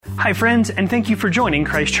Hi friends, and thank you for joining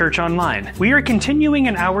Christ Church Online. We are continuing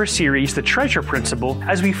in our series, The Treasure Principle,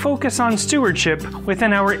 as we focus on stewardship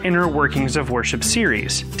within our Inner Workings of Worship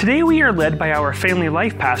series. Today we are led by our family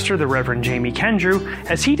life pastor, the Reverend Jamie Kendrew,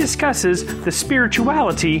 as he discusses the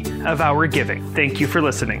spirituality of our giving. Thank you for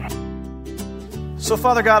listening. So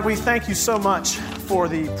Father God, we thank you so much for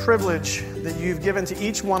the privilege that you've given to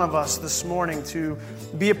each one of us this morning to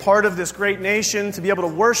be a part of this great nation, to be able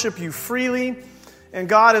to worship you freely. And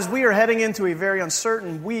God, as we are heading into a very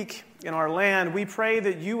uncertain week in our land, we pray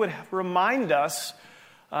that you would remind us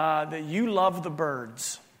that you love the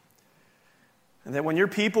birds. And that when your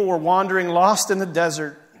people were wandering lost in the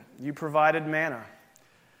desert, you provided manna.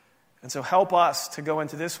 And so help us to go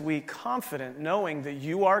into this week confident, knowing that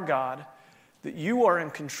you are God, that you are in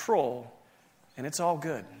control, and it's all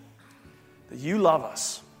good. That you love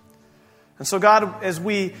us. And so God, as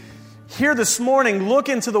we here this morning, look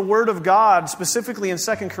into the Word of God, specifically in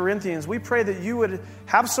 2 Corinthians. We pray that you would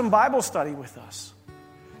have some Bible study with us.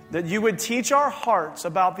 That you would teach our hearts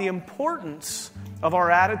about the importance of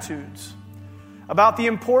our attitudes. About the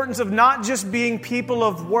importance of not just being people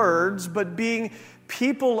of words, but being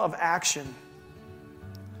people of action.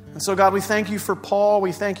 And so God, we thank you for Paul.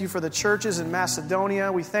 We thank you for the churches in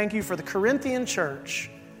Macedonia. We thank you for the Corinthian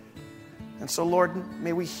church. And so Lord,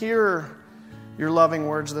 may we hear your loving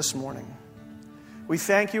words this morning. We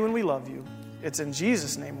thank you and we love you. It's in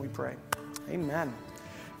Jesus' name we pray. Amen.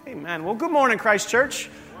 Amen. Well, good morning, Christ Church.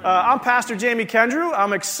 I'm Pastor Jamie Kendrew.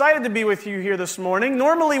 I'm excited to be with you here this morning.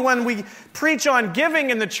 Normally when we preach on giving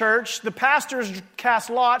in the church, the pastors cast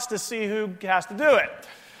lots to see who has to do it.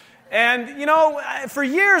 And, you know, for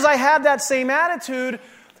years I had that same attitude,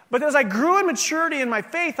 but as I grew in maturity in my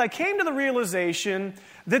faith, I came to the realization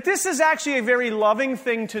that this is actually a very loving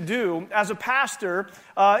thing to do as a pastor,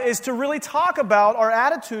 is to really talk about our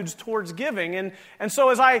attitudes towards giving. And so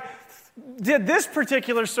as I did this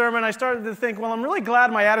particular sermon, I started to think, well, I'm really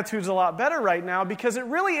glad my attitude's a lot better right now, because it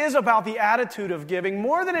really is about the attitude of giving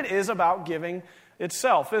more than it is about giving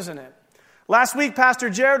itself, isn't it? Last week,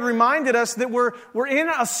 Pastor Jared reminded us that we're in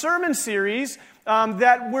a sermon series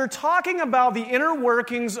that we're talking about the inner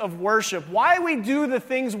workings of worship, why we do the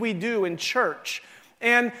things we do in church.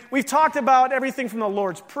 And we've talked about everything from the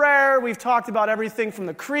Lord's Prayer. We've talked about everything from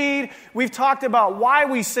the Creed. We've talked about why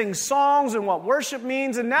we sing songs and what worship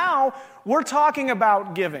means. And now we're talking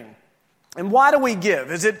about giving. And why do we give?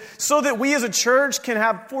 Is it so that we as a church can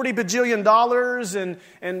have $40 bajillion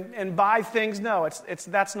and buy things? No,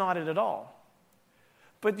 that's not it at all.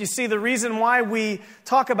 But you see, the reason why we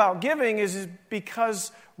talk about giving is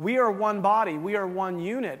because we are one body. We are one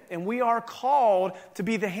unit. And we are called to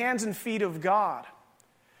be the hands and feet of God.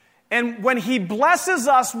 And when He blesses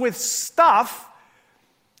us with stuff,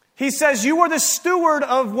 He says, you are the steward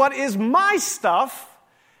of what is my stuff,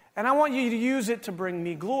 and I want you to use it to bring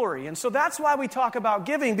me glory. And so that's why we talk about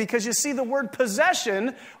giving, because you see the word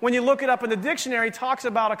possession, when you look it up in the dictionary, talks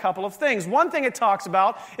about a couple of things. One thing it talks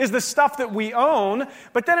about is the stuff that we own,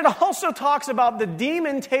 but then it also talks about the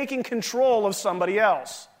demon taking control of somebody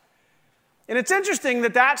else. And it's interesting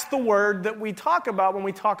that that's the word that we talk about when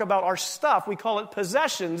we talk about our stuff. We call it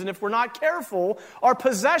possessions. And if we're not careful, our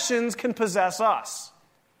possessions can possess us.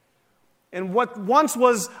 And what once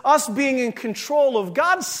was us being in control of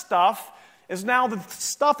God's stuff is now the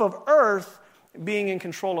stuff of earth being in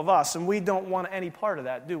control of us. And we don't want any part of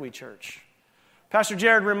that, do we, church? Pastor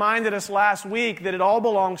Jared reminded us last week that it all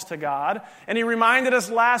belongs to God. And he reminded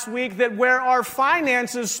us last week that where our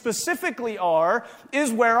finances specifically are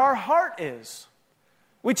is where our heart is.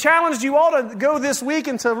 We challenged you all to go this week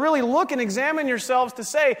and to really look and examine yourselves to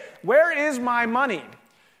say, where is my money?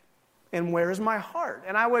 And where is my heart?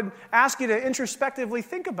 And I would ask you to introspectively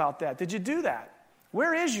think about that. Did you do that?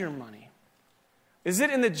 Where is your money? Is it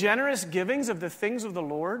in the generous givings of the things of the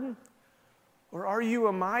Lord? Or are you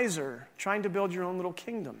a miser trying to build your own little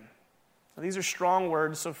kingdom? Now, these are strong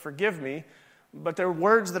words, so forgive me, but they're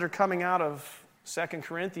words that are coming out of 2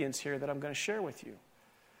 Corinthians here that I'm going to share with you.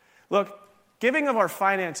 Look, giving of our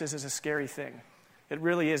finances is a scary thing. It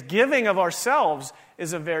really is. Giving of ourselves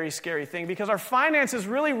is a very scary thing, because our finances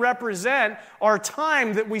really represent our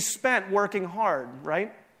time that we spent working hard,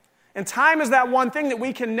 right? And time is that one thing that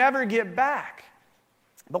we can never get back.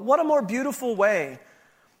 But what a more beautiful way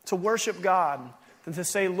to worship God than to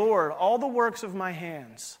say, Lord, all the works of my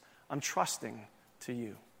hands, I'm trusting to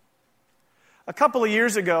you. A couple of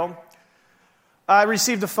years ago, I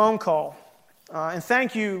received a phone call. And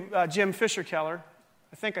thank you, Jim Fisher-Keller.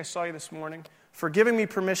 I think I saw you this morning, for giving me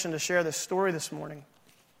permission to share this story this morning.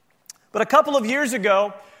 But a couple of years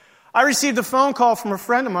ago, I received a phone call from a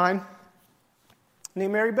friend of mine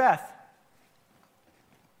named Mary Beth.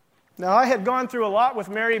 Now, I had gone through a lot with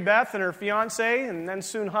Mary Beth and her fiancé and then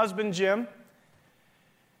soon husband, Jim.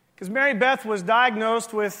 Because Mary Beth was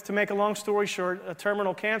diagnosed with, to make a long story short, a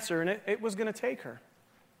terminal cancer, and it was going to take her.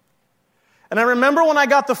 And I remember when I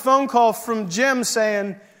got the phone call from Jim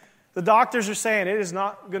saying, the doctors are saying it is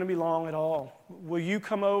not going to be long at all. Will you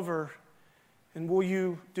come over and will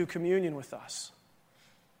you do communion with us?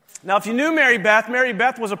 Now, if you knew Mary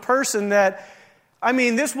Beth was a person that,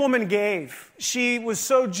 this woman gave. She was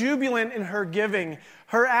so jubilant in her giving.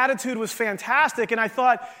 Her attitude was fantastic. And I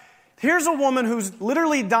thought, here's a woman who's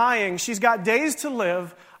literally dying. She's got days to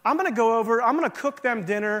live. I'm going to go over. I'm going to cook them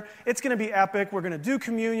dinner. It's going to be epic. We're going to do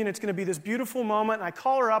communion. It's going to be this beautiful moment. And I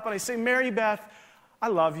call her up and I say, Mary Beth, I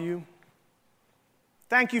love you.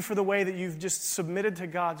 Thank you for the way that you've just submitted to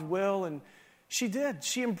God's will. And she did.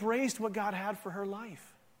 She embraced what God had for her life.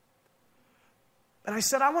 And I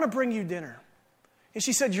said, I want to bring you dinner. And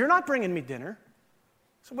she said, you're not bringing me dinner.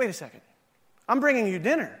 So wait a second. I'm bringing you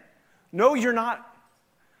dinner. No, you're not.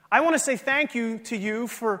 I want to say thank you to you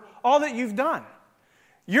for all that you've done.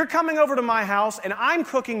 You're coming over to my house and I'm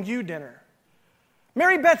cooking you dinner.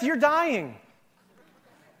 Mary Beth, you're dying.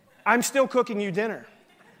 I'm still cooking you dinner.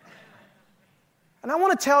 And I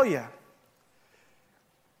want to tell you,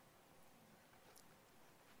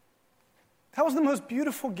 that was the most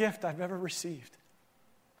beautiful gift I've ever received.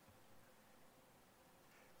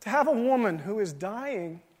 To have a woman who is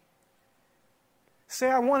dying say,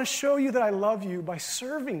 I want to show you that I love you by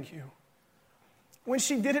serving you, when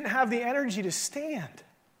she didn't have the energy to stand.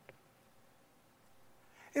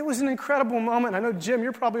 It was an incredible moment. I know, Jim,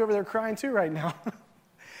 you're probably over there crying too right now.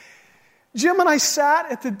 Jim and I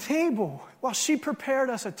sat at the table while she prepared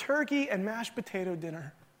us a turkey and mashed potato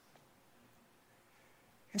dinner.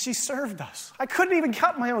 And she served us. I couldn't even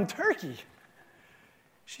cut my own turkey.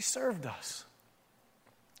 She served us.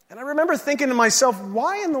 And I remember thinking to myself,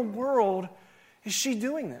 why in the world is she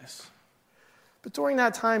doing this? But during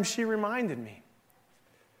that time, she reminded me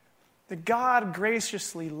that God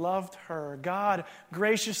graciously loved her. God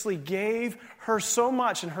graciously gave her so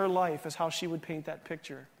much in her life, as how she would paint that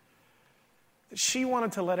picture, that she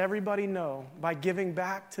wanted to let everybody know by giving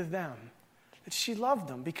back to them that she loved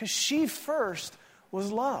them, because she first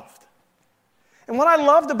was loved. And what I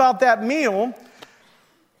loved about that meal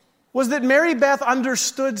was that Mary Beth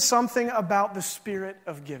understood something about the spirit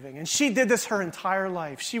of giving. And she did this her entire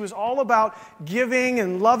life. She was all about giving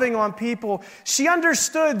and loving on people. She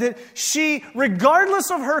understood that she, regardless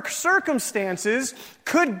of her circumstances,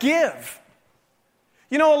 could give.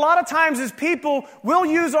 You know, a lot of times as people, we'll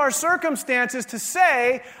use our circumstances to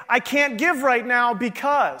say, I can't give right now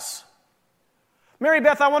because. Mary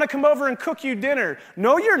Beth, I want to come over and cook you dinner.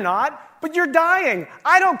 No, you're not, but you're dying.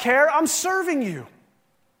 I don't care. I'm serving you.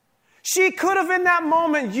 She could have in that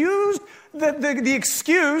moment used the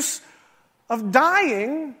excuse of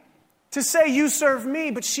dying to say, you serve me,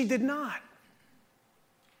 but she did not.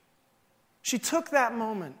 She took that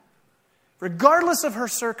moment, regardless of her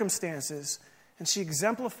circumstances, and she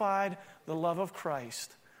exemplified the love of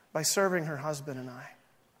Christ by serving her husband and I.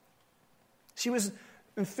 She was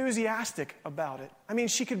enthusiastic about it. I mean,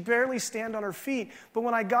 she could barely stand on her feet, but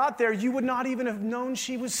when I got there, you would not even have known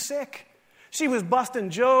she was sick. She was busting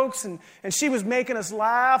jokes, and she was making us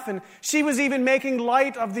laugh, and she was even making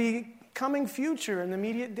light of the coming future and the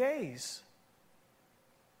immediate days.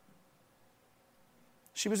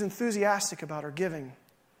 She was enthusiastic about her giving.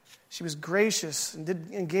 She was gracious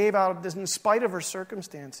and gave out in spite of her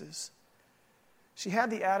circumstances. She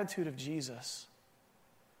had the attitude of Jesus.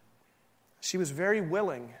 She was very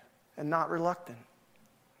willing and not reluctant.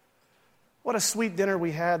 What a sweet dinner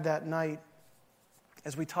we had that night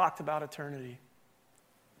as we talked about eternity.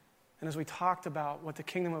 And as we talked about what the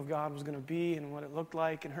kingdom of God was going to be and what it looked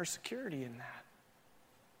like and her security in that.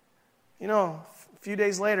 You know, a few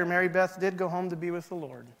days later, Mary Beth did go home to be with the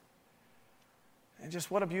Lord. And just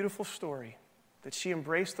what a beautiful story that she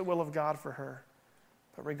embraced the will of God for her.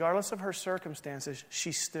 But regardless of her circumstances,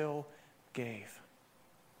 she still gave.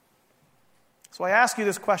 So I ask you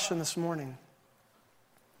this question this morning.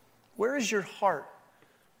 Where is your heart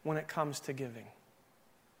when it comes to giving?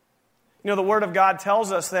 You know, the Word of God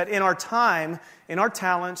tells us that in our time, in our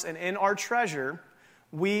talents, and in our treasure,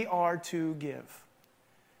 we are to give.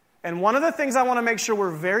 And one of the things I want to make sure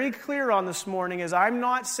we're very clear on this morning is I'm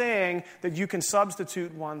not saying that you can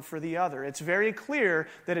substitute one for the other. It's very clear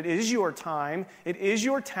that it is your time, it is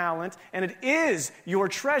your talent, and it is your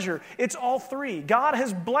treasure. It's all three. God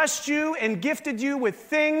has blessed you and gifted you with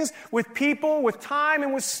things, with people, with time,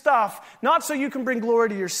 and with stuff, not so you can bring glory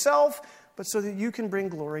to yourself, but so that you can bring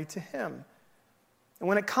glory to Him. And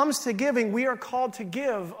when it comes to giving, we are called to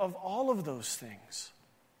give of all of those things.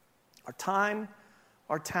 our time,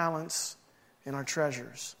 our talents, and our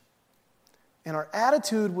treasures. And our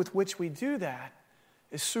attitude with which we do that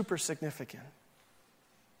is super significant.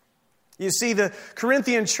 You see, the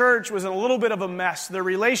Corinthian church was in a little bit of a mess. Their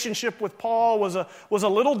relationship with Paul was a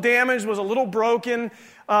little damaged, was a little broken.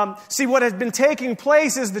 See, what had been taking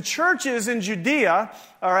place is the churches in Judea,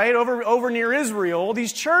 all right, over near Israel,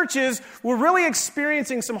 these churches were really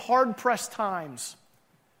experiencing some hard-pressed times.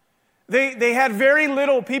 They had very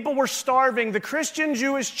little. People were starving. The Christian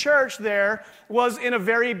Jewish church there was in a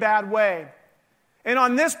very bad way. And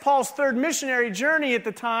on this, Paul's third missionary journey at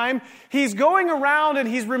the time, he's going around and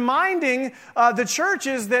he's reminding the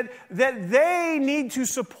churches that they need to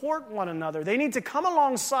support one another. They need to come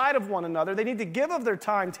alongside of one another. They need to give of their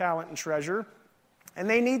time, talent, and treasure. And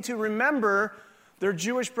they need to remember their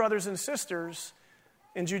Jewish brothers and sisters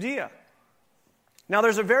in Judea. Now,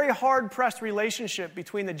 there's a very hard-pressed relationship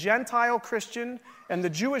between the Gentile Christian and the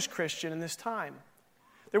Jewish Christian in this time.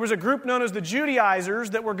 There was a group known as the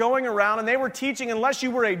Judaizers that were going around and they were teaching unless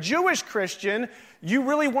you were a Jewish Christian, you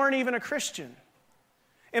really weren't even a Christian.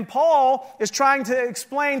 And Paul is trying to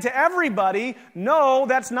explain to everybody, no,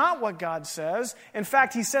 that's not what God says. In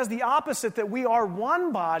fact, he says the opposite, that we are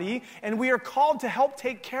one body and we are called to help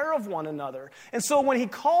take care of one another. And so when he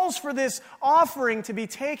calls for this offering to be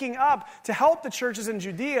taken up to help the churches in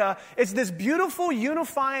Judea, it's this beautiful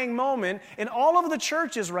unifying moment in all of the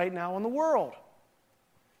churches right now in the world.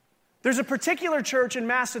 There's a particular church in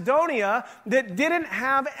Macedonia that didn't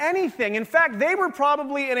have anything. In fact, they were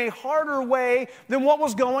probably in a harder way than what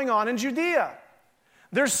was going on in Judea.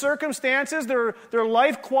 Their circumstances, their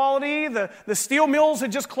life quality, the steel mills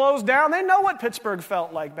had just closed down. They know what Pittsburgh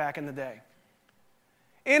felt like back in the day.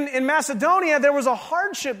 In Macedonia, there was a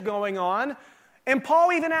hardship going on, and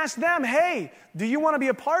Paul even asked them, hey, do you want to be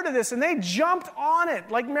a part of this? And they jumped on it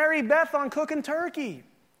like Mary Beth on cooking turkey.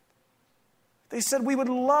 They said, we would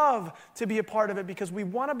love to be a part of it because we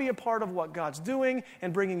want to be a part of what God's doing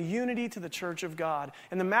and bringing unity to the church of God.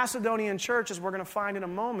 And the Macedonian church, as we're going to find in a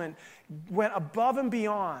moment, went above and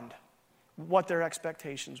beyond what their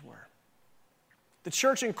expectations were. The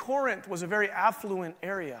church in Corinth was a very affluent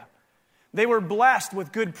area. They were blessed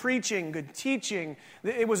with good preaching, good teaching.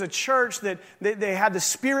 It was a church that they had the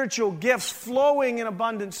spiritual gifts flowing in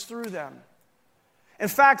abundance through them. In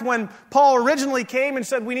fact, when Paul originally came and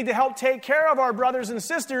said we need to help take care of our brothers and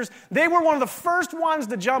sisters, they were one of the first ones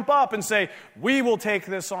to jump up and say, we will take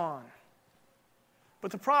this on. But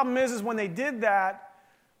the problem is when they did that,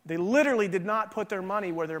 they literally did not put their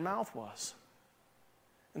money where their mouth was.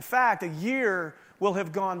 In fact, a year will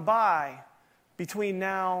have gone by between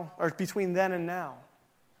then and now.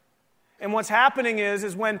 And what's happening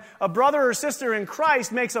is when a brother or sister in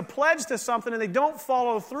Christ makes a pledge to something and they don't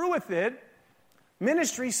follow through with it,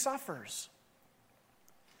 ministry suffers.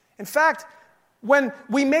 In fact, when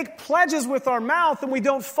we make pledges with our mouth and we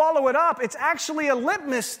don't follow it up, it's actually a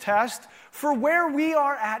litmus test for where we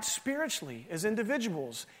are at spiritually as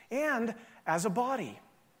individuals and as a body.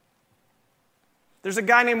 There's a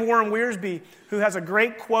guy named Warren Wiersbe who has a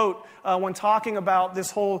great quote when talking about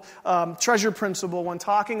this whole treasure principle, when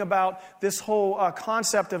talking about this whole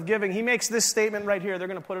concept of giving. He makes this statement right here. They're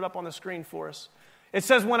going to put it up on the screen for us. It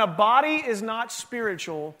says, when a body is not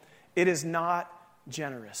spiritual, it is not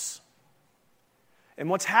generous. And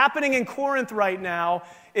what's happening in Corinth right now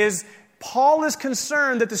is Paul is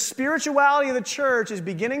concerned that the spirituality of the church is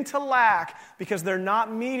beginning to lack because they're not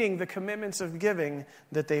meeting the commitments of giving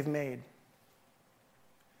that they've made.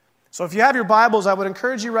 So if you have your Bibles, I would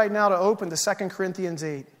encourage you right now to open to 2 Corinthians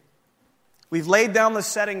 8. We've laid down the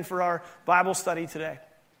setting for our Bible study today.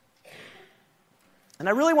 And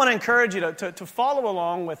I really want to encourage you to follow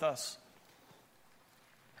along with us.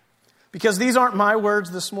 Because these aren't my words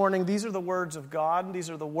this morning. These are the words of God. These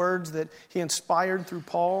are the words that He inspired through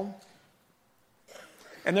Paul.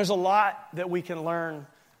 And there's a lot that we can learn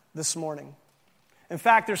this morning. In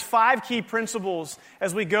fact, there's 5 key principles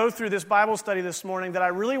as we go through this Bible study this morning that I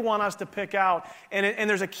really want us to pick out. And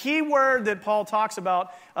there's a key word that Paul talks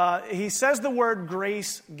about. He says the word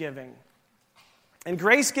grace giving. And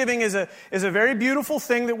grace giving is a very beautiful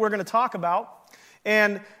thing that we're going to talk about.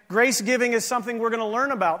 And grace giving is something we're going to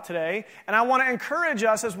learn about today. And I want to encourage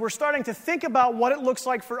us as we're starting to think about what it looks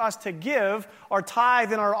like for us to give our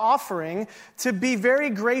tithe and our offering to be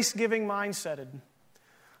very grace-giving mindseted.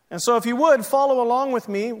 And so if you would, follow along with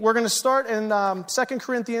me. We're going to start in 2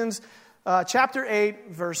 Corinthians chapter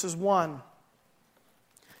 8, verses 1.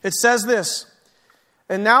 It says this,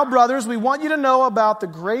 "And now, brothers, we want you to know about the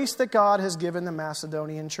grace that God has given the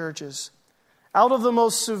Macedonian churches. Out of the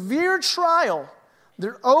most severe trial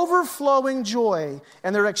their overflowing joy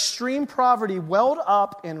and their extreme poverty welled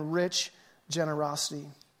up in rich generosity.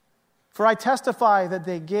 For I testify that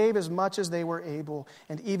they gave as much as they were able,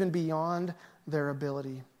 and even beyond their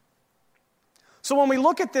ability. So when we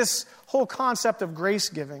look at this whole concept of grace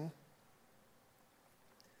giving,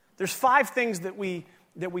 there's 5 things that we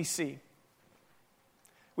see.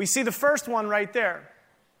 We see the first one right there.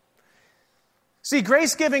 See,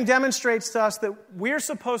 grace giving demonstrates to us that we're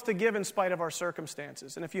supposed to give in spite of our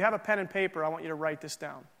circumstances. And if you have a pen and paper, I want you to write this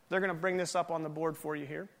down. They're going to bring this up on the board for you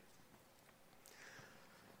here.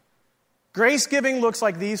 Grace giving looks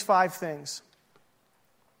like these 5 things.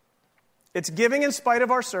 It's giving in spite of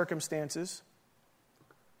our circumstances.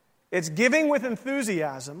 It's giving with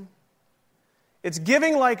enthusiasm. It's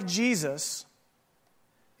giving like Jesus.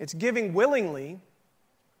 It's giving willingly.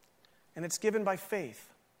 And it's given by faith.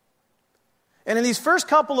 And in these first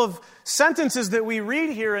couple of sentences that we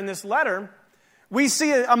read here in this letter, we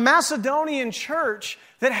see a Macedonian church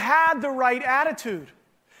that had the right attitude.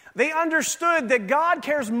 They understood that God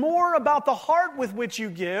cares more about the heart with which you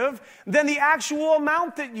give than the actual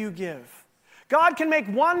amount that you give. God can make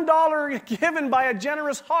 $1 given by a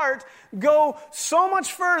generous heart go so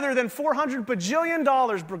much further than $400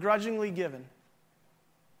 bajillion begrudgingly given.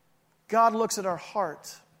 God looks at our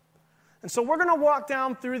heart. And so we're going to walk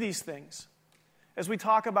down through these things as we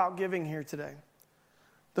talk about giving here today.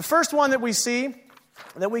 The first one that we see,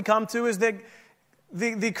 that we come to, is that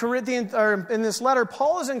the Corinthian, or in this letter,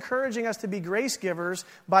 Paul is encouraging us to be grace givers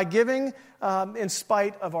by giving in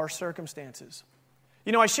spite of our circumstances.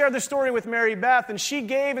 You know, I shared this story with Mary Beth, and she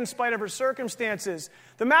gave in spite of her circumstances.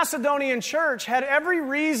 The Macedonian church had every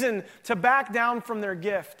reason to back down from their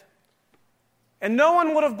gift, and no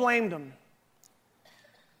one would have blamed them.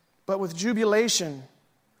 But with jubilation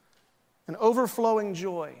and overflowing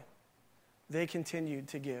joy, they continued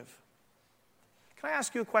to give. Can I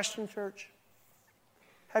ask you a question, church?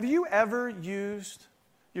 Have you ever used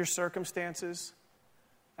your circumstances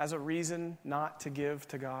as a reason not to give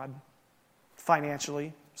to God,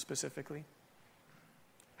 financially, specifically?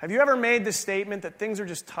 Have you ever made the statement that things are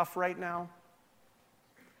just tough right now?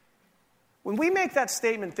 When we make that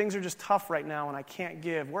statement, things are just tough right now and I can't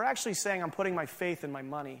give, we're actually saying I'm putting my faith in my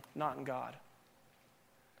money, not in God.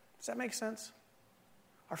 Does that make sense?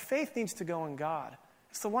 Our faith needs to go in God.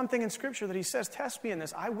 It's the one thing in Scripture that He says, test me in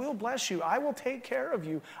this. I will bless you. I will take care of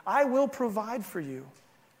you. I will provide for you.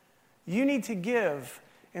 You need to give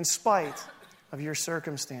in spite of your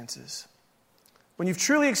circumstances. When you've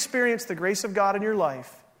truly experienced the grace of God in your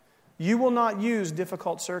life, you will not use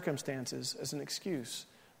difficult circumstances as an excuse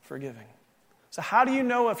for giving. So how do you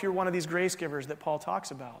know if you're one of these grace givers that Paul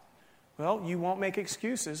talks about? Well, you won't make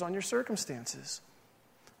excuses on your circumstances.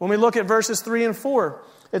 When we look at verses 3 and 4,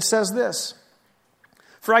 it says this: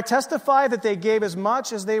 For I testify that they gave as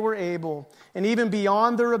much as they were able, and even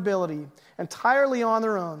beyond their ability, entirely on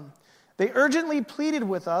their own. They urgently pleaded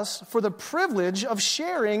with us for the privilege of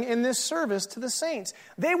sharing in this service to the saints.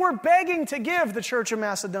 They were begging to give, the Church of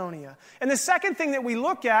Macedonia. And the second thing that we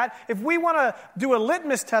look at, if we want to do a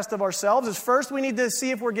litmus test of ourselves, is first we need to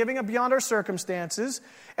see if we're giving beyond our circumstances.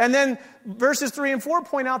 And then verses 3 and 4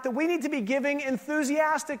 point out that we need to be giving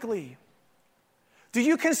enthusiastically. Do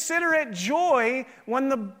you consider it joy when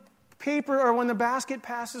the paper or when the basket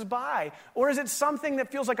passes by? Or is it something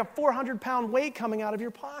that feels like a 400-pound weight coming out of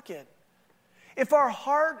your pocket? If our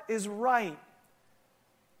heart is right,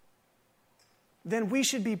 then we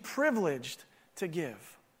should be privileged to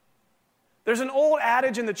give. There's an old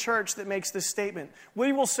adage in the church that makes this statement.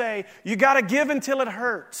 We will say, you got to give until it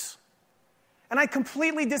hurts. And I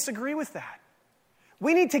completely disagree with that.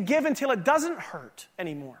 We need to give until it doesn't hurt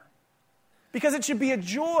anymore. Because it should be a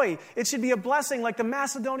joy. It should be a blessing, like the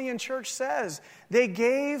Macedonian church says. They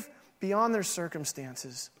gave beyond their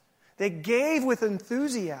circumstances. They gave with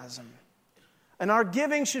enthusiasm. And our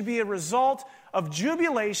giving should be a result of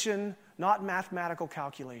jubilation, not mathematical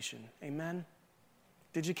calculation. Amen?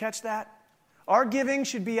 Did you catch that? Our giving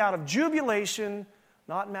should be out of jubilation,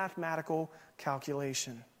 not mathematical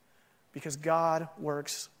calculation. Because God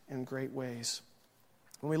works in great ways.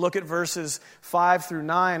 When we look at verses 5 through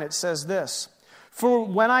 9, it says this: For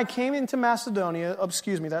when I came into Macedonia,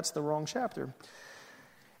 that's the wrong chapter.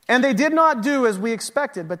 And they did not do as we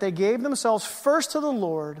expected, but they gave themselves first to the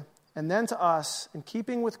Lord and then to us, in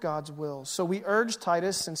keeping with God's will. So we urged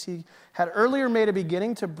Titus, since he had earlier made a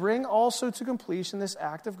beginning, to bring also to completion this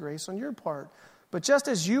act of grace on your part. But just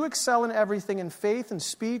as you excel in everything, in faith and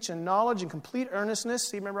speech and knowledge and complete earnestness.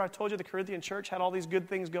 See, remember I told you the Corinthian church had all these good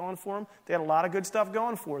things going for them? They had a lot of good stuff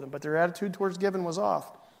going for them, but their attitude towards giving was off.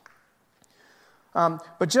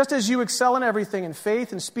 But just as you excel in everything, in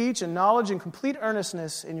faith and speech and knowledge and complete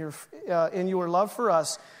earnestness in your love for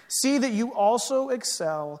us, see that you also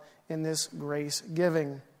excel in this grace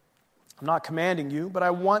giving. I'm not commanding you, but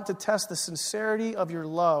I want to test the sincerity of your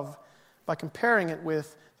love by comparing it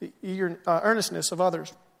with the eager earnestness of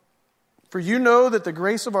others. For you know that the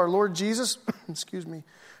grace of our Lord Jesus,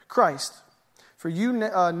 Christ. For you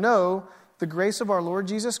know the grace of our Lord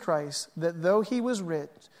Jesus Christ, that though he was rich,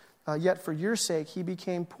 yet for your sake he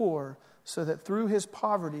became poor, so that through his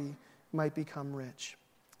poverty might become rich.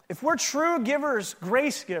 If we're true givers,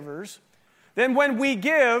 grace givers, then when we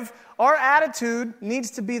give, our attitude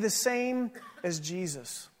needs to be the same as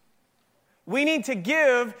Jesus. We need to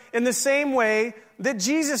give in the same way that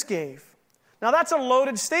Jesus gave. Now that's a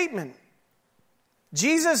loaded statement.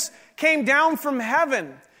 Jesus came down from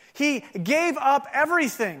heaven. He gave up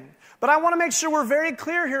everything. But I want to make sure we're very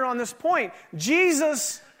clear here on this point.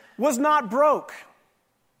 Jesus was not broke.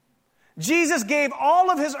 Jesus gave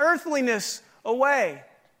all of his earthliness away.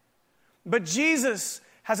 But Jesus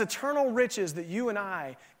has eternal riches that you and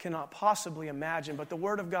I cannot possibly imagine. But the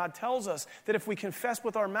Word of God tells us that if we confess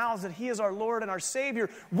with our mouths that he is our Lord and our Savior,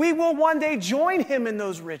 we will one day join him in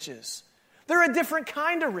those riches. They're a different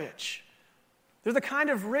kind of rich. They're the kind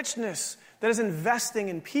of richness that is investing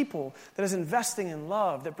in people, that is investing in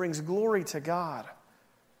love, that brings glory to God.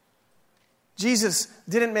 Jesus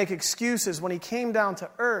didn't make excuses. When he came down to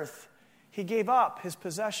earth, he gave up his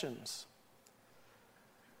possessions.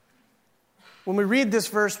 When we read this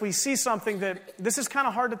verse, we see something that this is kind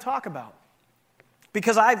of hard to talk about.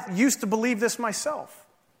 Because I used to believe this myself.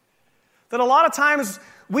 That a lot of times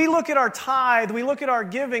we look at our tithe, we look at our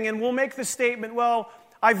giving, and we'll make the statement, well,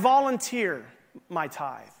 I volunteer my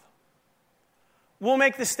tithe. We'll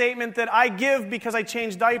make the statement that I give because I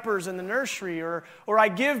change diapers in the nursery, or I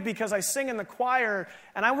give because I sing in the choir,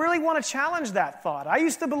 and I really want to challenge that thought. I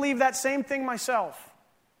used to believe that same thing myself.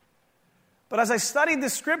 But as I studied the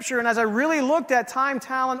Scripture and as I really looked at time,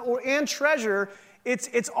 talent, and treasure,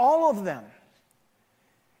 it's all of them.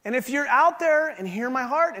 And if you're out there, and hear my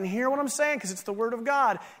heart and hear what I'm saying, because it's the Word of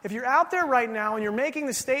God, if you're out there right now and you're making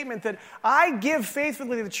the statement that I give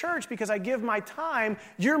faithfully to the church because I give my time,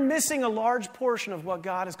 you're missing a large portion of what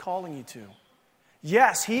God is calling you to.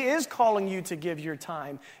 Yes, he is calling you to give your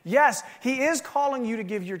time. Yes, he is calling you to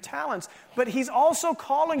give your talents. But he's also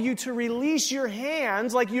calling you to release your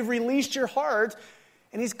hands like you've released your heart.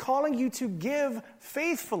 And he's calling you to give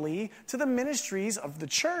faithfully to the ministries of the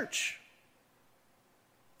church.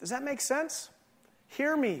 Does that make sense?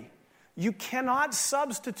 Hear me. You cannot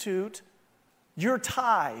substitute your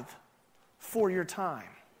tithe for your time.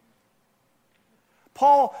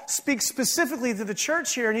 Paul speaks specifically to the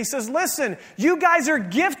church here, and he says, listen, you guys are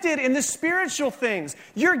gifted in the spiritual things.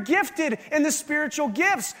 You're gifted in the spiritual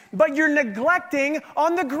gifts, but you're neglecting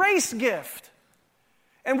on the grace gift.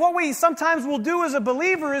 And what we sometimes will do as a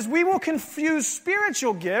believer is we will confuse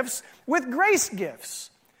spiritual gifts with grace gifts.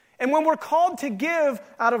 And when we're called to give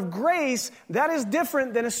out of grace, that is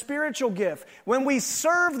different than a spiritual gift. When we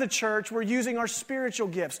serve the church, we're using our spiritual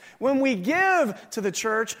gifts. When we give to the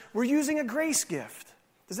church, we're using a grace gift.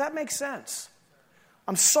 Does that make sense?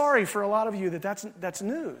 I'm sorry for a lot of you that's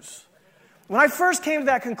news. When I first came to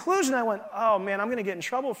that conclusion, I went, oh man, I'm going to get in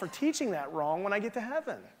trouble for teaching that wrong when I get to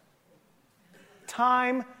heaven.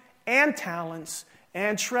 Time and talents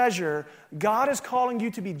and treasure, God is calling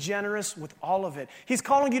you to be generous with all of it. He's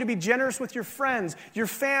calling you to be generous with your friends, your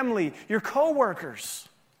family, your coworkers.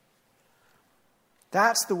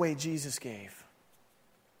 That's the way Jesus gave.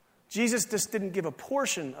 Jesus just didn't give a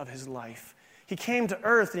portion of his life. He came to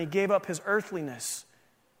earth and he gave up his earthliness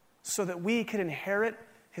so that we could inherit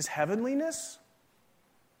his heavenliness.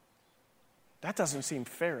 That doesn't seem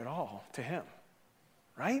fair at all to him,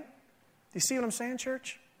 right? Do you see what I'm saying,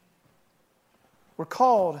 church? We're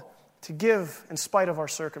called to give in spite of our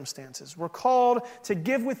circumstances. We're called to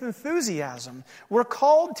give with enthusiasm. We're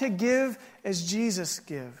called to give as Jesus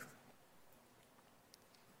gave.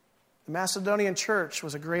 The Macedonian church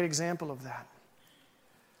was a great example of that.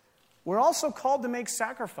 We're also called to make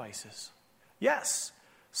sacrifices. Yes,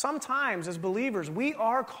 sometimes as believers, we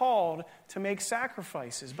are called to make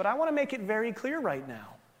sacrifices. But I want to make it very clear right now.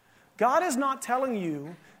 God is not telling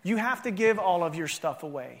you you have to give all of your stuff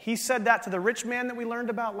away. He said that to the rich man that we learned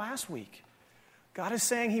about last week. God is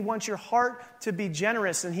saying he wants your heart to be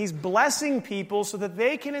generous, and he's blessing people so that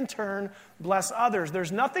they can in turn bless others.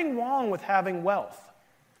 There's nothing wrong with having wealth.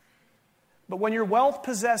 But when your wealth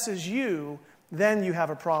possesses you, then you have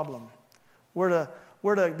a problem. We're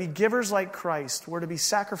to be givers like Christ. We're to be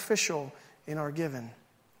sacrificial in our giving.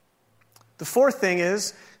 The fourth thing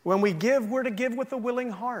is, when we give, we're to give with a willing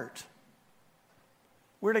heart.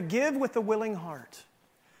 We're to give with a willing heart.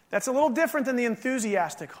 That's a little different than the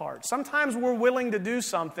enthusiastic heart. Sometimes we're willing to do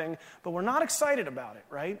something, but we're not excited about it,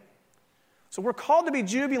 right? So we're called to be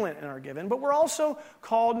jubilant in our giving, but we're also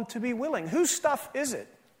called to be willing. Whose stuff is it?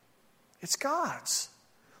 It's God's.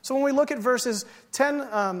 So when we look at verses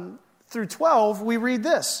 10 through 12, we read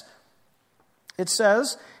this. It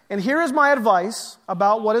says, "And here is my advice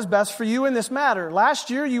about what is best for you in this matter. Last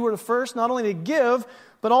year you were the first not only to give,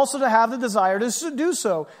 but also to have the desire to do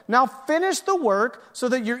so. Now finish the work so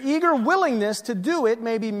that your eager willingness to do it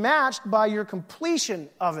may be matched by your completion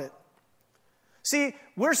of it." See,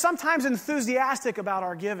 we're sometimes enthusiastic about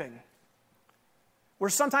our giving. We're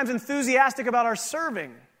sometimes enthusiastic about our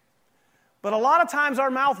serving. But a lot of times our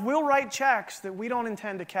mouth will write checks that we don't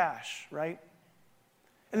intend to cash, right?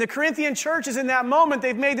 And the Corinthian church is in that moment.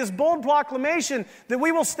 They've made this bold proclamation that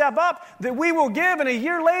we will step up, that we will give, and a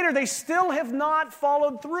year later they still have not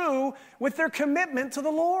followed through with their commitment to the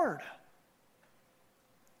Lord.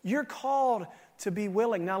 You're called to be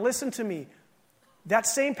willing. Now listen to me. That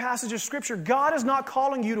same passage of Scripture, God is not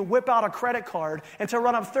calling you to whip out a credit card and to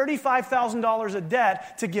run up $35,000 of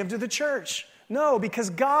debt to give to the church. No, because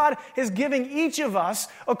God is giving each of us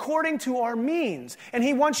according to our means. And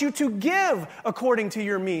He wants you to give according to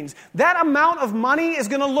your means. That amount of money is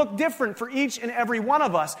going to look different for each and every one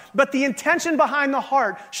of us. But the intention behind the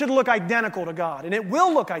heart should look identical to God. And it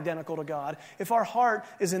will look identical to God if our heart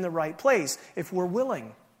is in the right place, if we're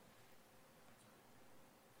willing.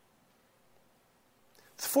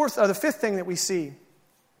 The fifth thing that we see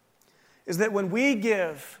is that when we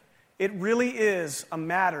give, it really is a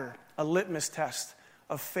matter, a litmus test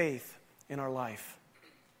of faith in our life.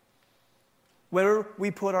 Where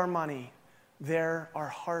we put our money, there our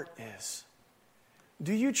heart is.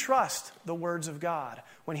 Do you trust the words of God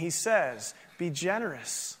when He says, "Be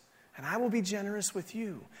generous, and I will be generous with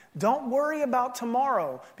you. Don't worry about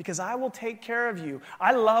tomorrow, because I will take care of you.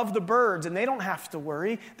 I love the birds, and they don't have to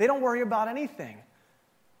worry. They don't worry about anything."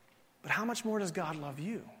 But how much more does God love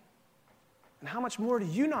you? And how much more do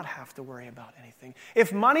you not have to worry about anything?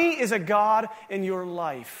 If money is a god in your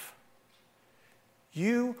life,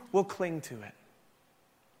 you will cling to it.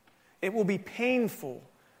 It will be painful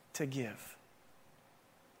to give.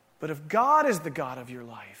 But if God is the God of your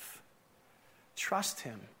life, trust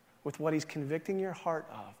Him with what He's convicting your heart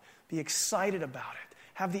of. Be excited about it.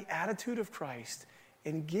 Have the attitude of Christ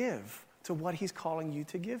and give to what He's calling you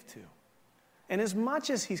to give to. And as much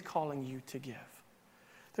as He's calling you to give.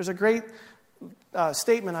 There's a great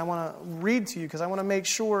statement I want to read to you because I want to make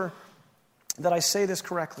sure that I say this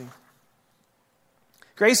correctly.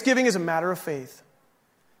 Grace giving is a matter of faith.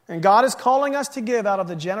 And God is calling us to give out of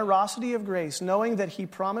the generosity of grace, knowing that He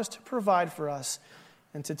promised to provide for us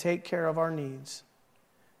and to take care of our needs.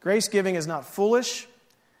 Grace giving is not foolish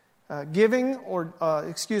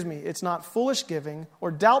it's not foolish giving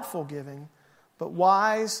or doubtful giving, but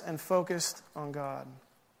wise and focused on God.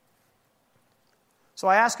 So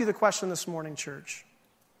I ask you the question this morning, church.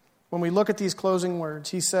 When we look at these closing words,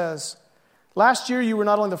 He says, "Last year you were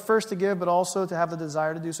not only the first to give, but also to have the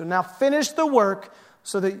desire to do so. Now finish the work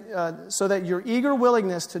so that your eager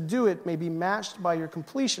willingness to do it may be matched by your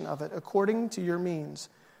completion of it according to your means.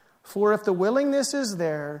 For if the willingness is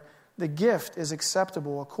there, the gift is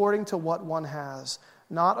acceptable according to what one has,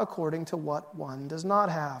 not according to what one does not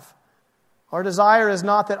have." Our desire is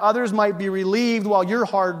not that others might be relieved while you're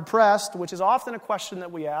hard-pressed, which is often a question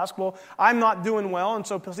that we ask. Well, I'm not doing well, and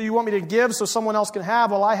so you want me to give so someone else can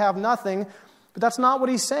have? Well, I have nothing. But that's not what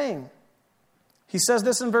He's saying. He says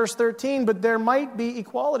this in verse 13, "But there might be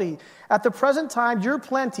equality. At the present time, your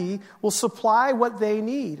plenty will supply what they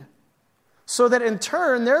need, so that in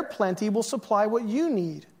turn their plenty will supply what you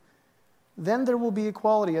need. Then there will be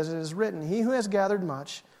equality, as it is written, 'He who has gathered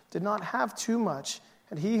much did not have too much,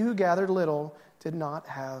 and he who gathered little did not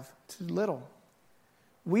have too little.'"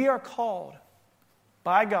 We are called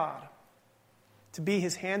by God to be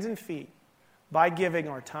His hands and feet by giving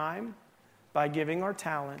our time, by giving our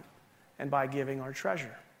talent, and by giving our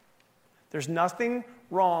treasure. There's nothing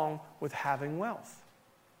wrong with having wealth,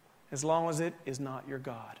 as long as it is not your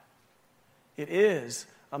God. It is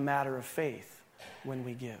a matter of faith when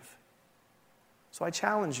we give. So I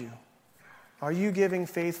challenge you, are you giving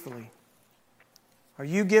faithfully? Are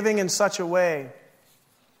you giving in such a way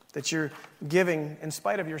that you're giving in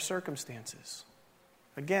spite of your circumstances?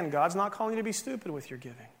 Again, God's not calling you to be stupid with your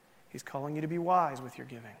giving. He's calling you to be wise with your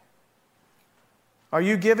giving. Are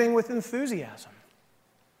you giving with enthusiasm?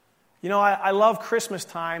 You know, I love Christmas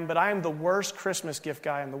time, but I am the worst Christmas gift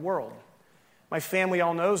guy in the world. My family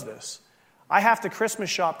all knows this. I have to Christmas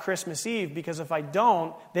shop Christmas Eve because if I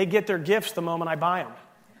don't, they get their gifts the moment I buy them.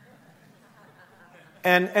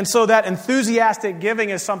 And so that enthusiastic giving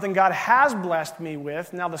is something God has blessed me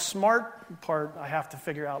with. Now the smart part I have to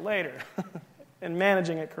figure out later and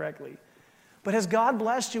managing it correctly. But has God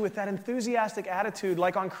blessed you with that enthusiastic attitude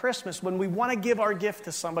like on Christmas when we want to give our gift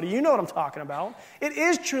to somebody? You know what I'm talking about. It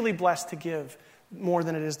is truly blessed to give more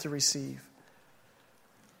than it is to receive.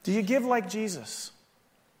 Do you give like Jesus?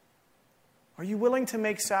 Are you willing to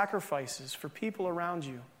make sacrifices for people around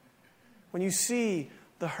you? When you see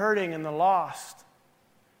the hurting and the lost,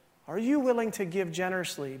 are you willing to give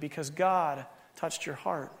generously because God touched your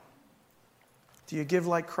heart? Do you give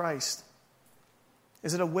like Christ?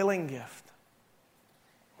 Is it a willing gift?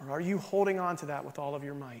 Or are you holding on to that with all of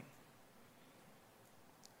your might?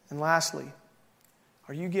 And lastly,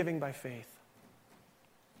 are you giving by faith?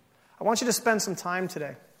 I want you to spend some time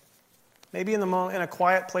today, maybe in a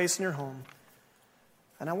quiet place in your home,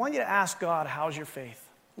 and I want you to ask God, how's your faith?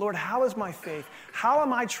 Lord, how is my faith? How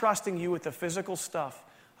am I trusting you with the physical stuff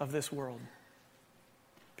of this world?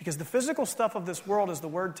 Because the physical stuff of this world, as the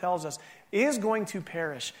Word tells us, is going to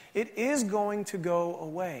perish. It is going to go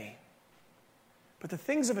away. But the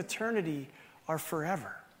things of eternity are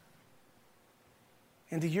forever.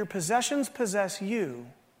 And do your possessions possess you,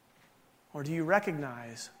 or do you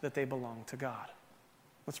recognize that they belong to God?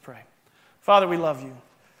 Let's pray. Father, we love you.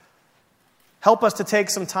 Help us to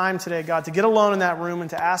take some time today, God, to get alone in that room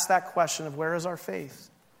and to ask that question of where is our faith?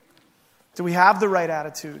 Do we have the right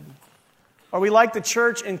attitude? Are we like the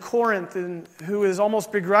church in Corinth who is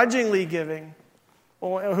almost begrudgingly giving,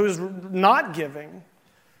 or who's not giving?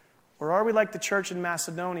 Or are we like the church in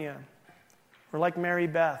Macedonia, or like Mary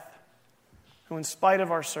Beth, who in spite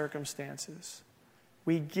of our circumstances,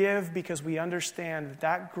 we give because we understand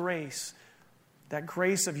that grace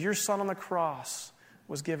of your Son on the cross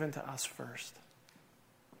was given to us first.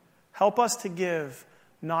 Help us to give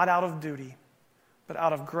not out of duty, but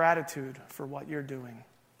out of gratitude for what you're doing.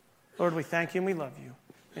 Lord, we thank you and we love you.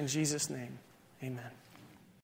 In Jesus' name, amen.